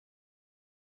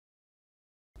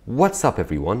What's up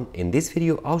everyone? In this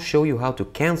video I'll show you how to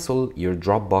cancel your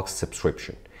Dropbox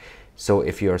subscription. So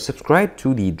if you are subscribed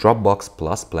to the Dropbox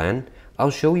Plus plan,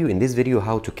 I'll show you in this video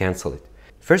how to cancel it.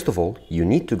 First of all, you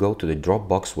need to go to the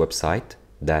Dropbox website,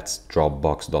 that's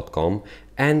dropbox.com,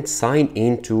 and sign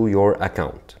into your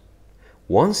account.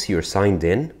 Once you're signed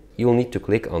in, you'll need to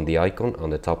click on the icon on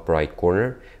the top right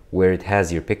corner where it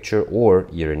has your picture or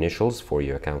your initials for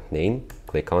your account name.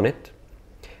 Click on it.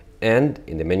 And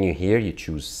in the menu here, you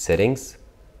choose settings.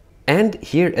 And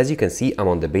here, as you can see, I'm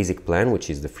on the basic plan, which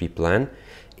is the free plan.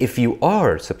 If you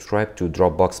are subscribed to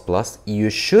Dropbox Plus,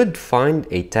 you should find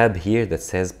a tab here that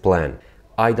says plan.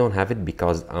 I don't have it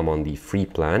because I'm on the free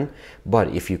plan, but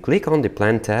if you click on the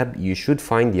plan tab, you should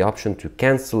find the option to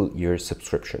cancel your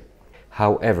subscription.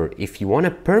 However, if you want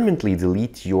to permanently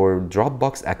delete your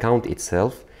Dropbox account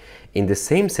itself, in the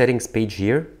same settings page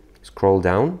here, scroll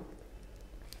down,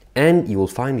 and you will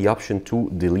find the option to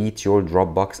delete your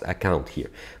Dropbox account here.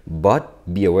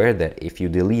 But be aware that if you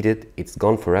delete it, it's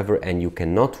gone forever and you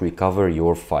cannot recover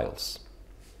your files.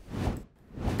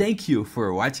 Thank you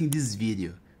for watching this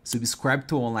video. Subscribe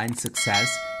to Online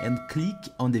Success and click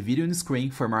on the video on the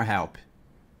screen for more help.